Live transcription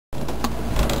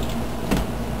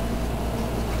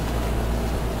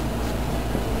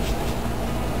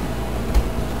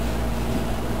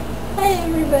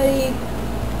everybody,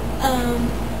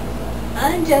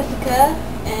 I'm Jessica,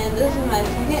 and this is my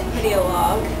second video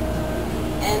log,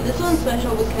 and this one's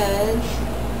special because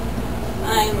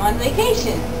I'm on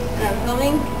vacation, and I'm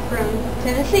filming from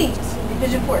Tennessee,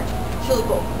 Pigeon Forge. It's really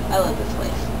cool. I love this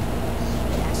place.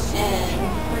 And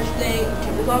first day,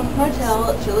 Timberwolf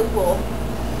Hotel. It's really cool.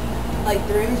 Like,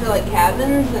 the rooms are like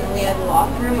cabins, and we have a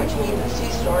locker room, which means it's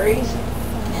 2 stories,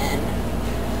 and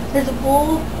there's a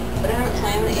pool, but I haven't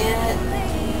swam in it yet.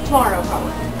 Tomorrow,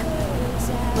 probably.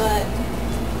 But,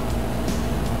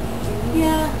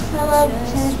 yeah, I love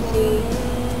Tennessee.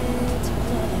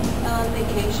 I love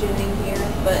vacationing here,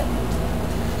 but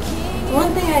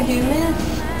one thing I do miss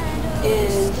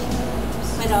is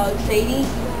my dog, Sadie.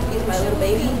 She's my little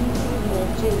baby. Well,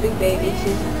 she's a big baby.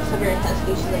 She's so very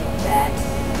husky. She's like that.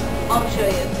 I'll show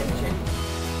you a picture.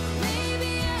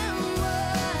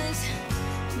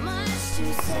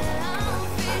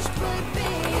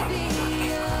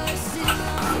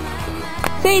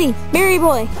 Sadie, Berry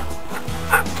boy.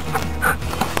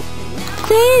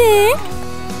 Sadie.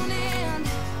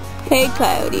 Hey,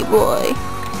 Coyote boy.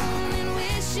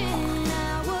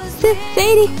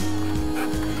 Sadie.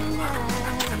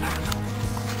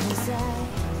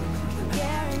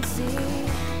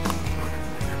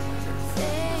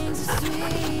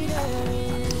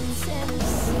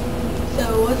 So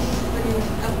what's been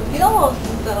up with y'all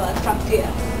since I last talked to you?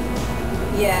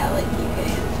 Yeah, like you can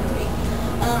answer me.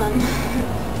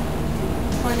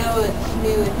 I know it's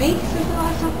new with me since I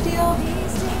last talked to y'all.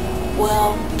 Well,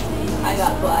 I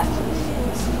got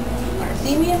glasses. Want to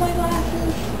see me in my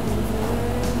glasses?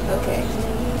 Okay.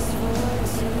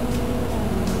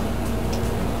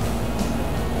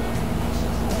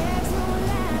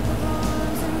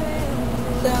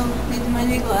 So, these are my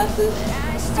new glasses.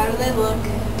 How do they look?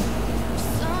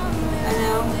 I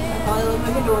know, I probably look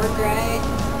like a dork, right?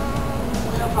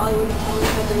 I probably wouldn't tell me if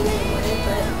I did it anyway,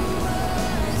 but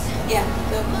yeah,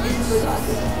 so these are the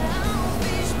glasses.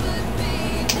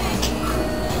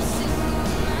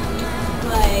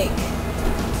 Like,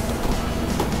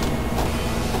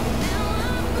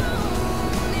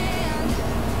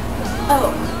 oh,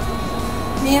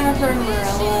 me and my friend Marilla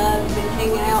have been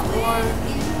hanging out more,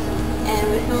 and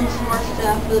we filmed some more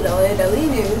stuff for the WWE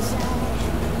News,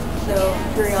 so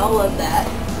I'm sure y'all love that.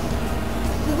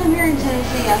 Since I'm here in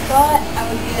Tennessee, I thought I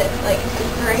would get like a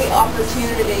great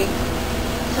opportunity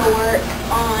to work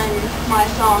on my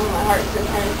song My Heart's in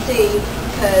Tennessee,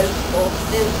 because, well,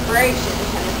 the inspiration in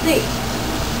Tennessee.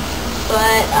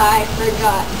 But I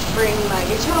forgot to bring my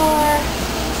guitar,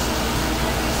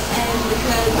 and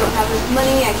because I don't have enough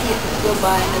money, I can't just go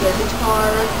buy another guitar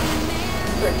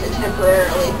for it to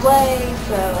temporarily play,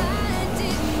 so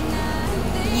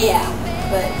yeah,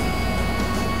 but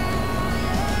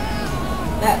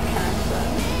that kind of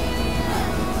sucks.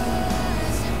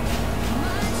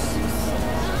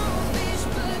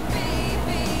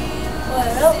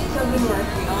 What else I've been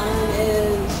working on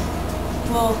is,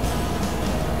 well,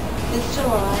 it's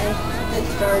July.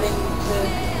 It's starting to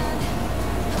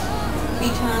be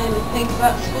time to think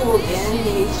about school again.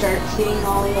 You start seeing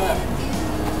all the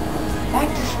back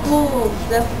to school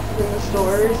stuff in the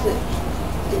stores that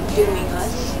is doing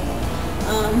us.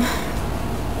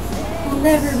 We'll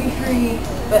never be free,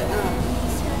 but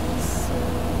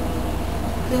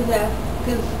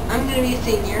because I'm gonna be a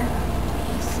senior,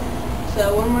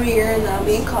 so one more year and then I'll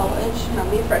be in college and I'll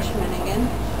be a freshman again.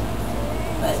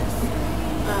 But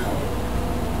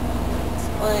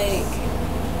like,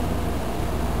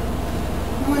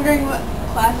 I'm wondering what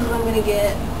classes I'm gonna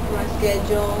get for my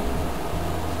schedule.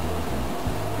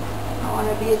 I want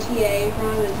to be a TA for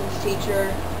my business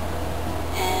teacher,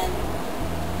 and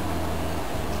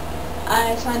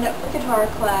I signed up for guitar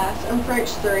class. I'm French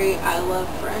 3. I love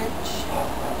French.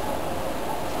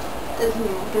 This is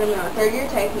going to be my 3rd year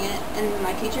taking it, and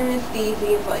my teacher, Miss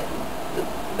Deasy, is like the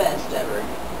best ever.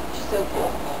 She's so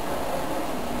cool.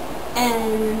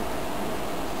 And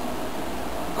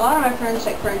a lot of my friends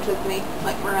take French with me,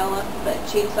 like Marilla, but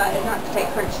she decided not to take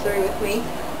French 3 with me.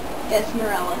 Yes,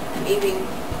 Marilla. I'm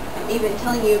even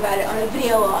telling you about it on a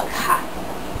video log. Ha!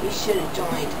 You should have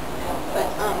joined. But,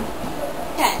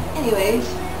 yeah, anyways,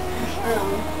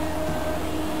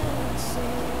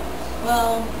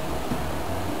 well,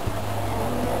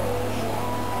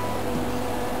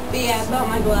 but yeah, about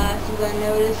my glasses, I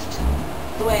noticed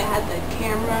the way I had the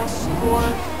camera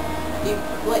before, you,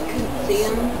 like, couldn't see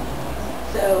them,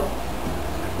 so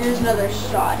here's another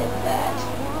shot at that.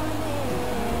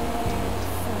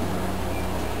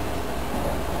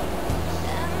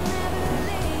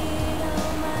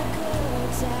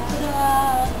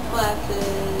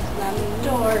 Glasses, and I'm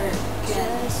dork,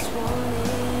 and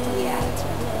yeah.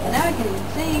 And now I can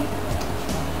see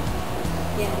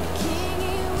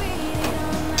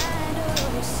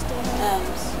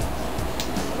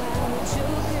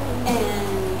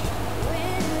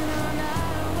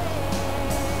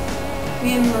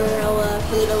me and Marilla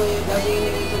for the WW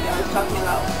News, like I was talking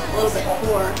about a little bit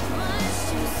before,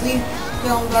 we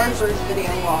filmed our first video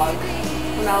log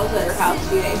when I was at her house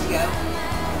 2 days ago.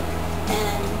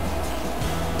 And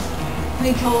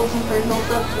we told some personal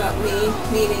stuff about me,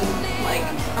 meaning, like,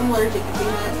 I'm allergic to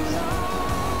peanuts.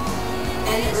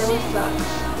 And it really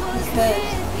sucks, because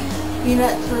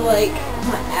peanuts were, like,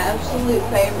 my absolute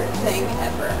favorite thing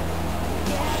ever.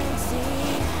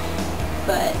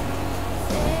 But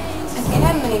I can't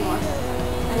have them anymore.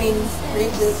 I mean,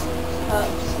 Reese's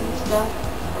Cups and stuff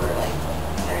were, like,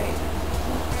 great.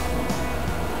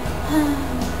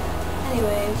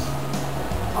 Anyways,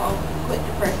 I'll quit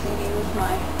depressing you with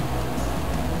my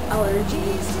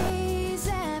allergies.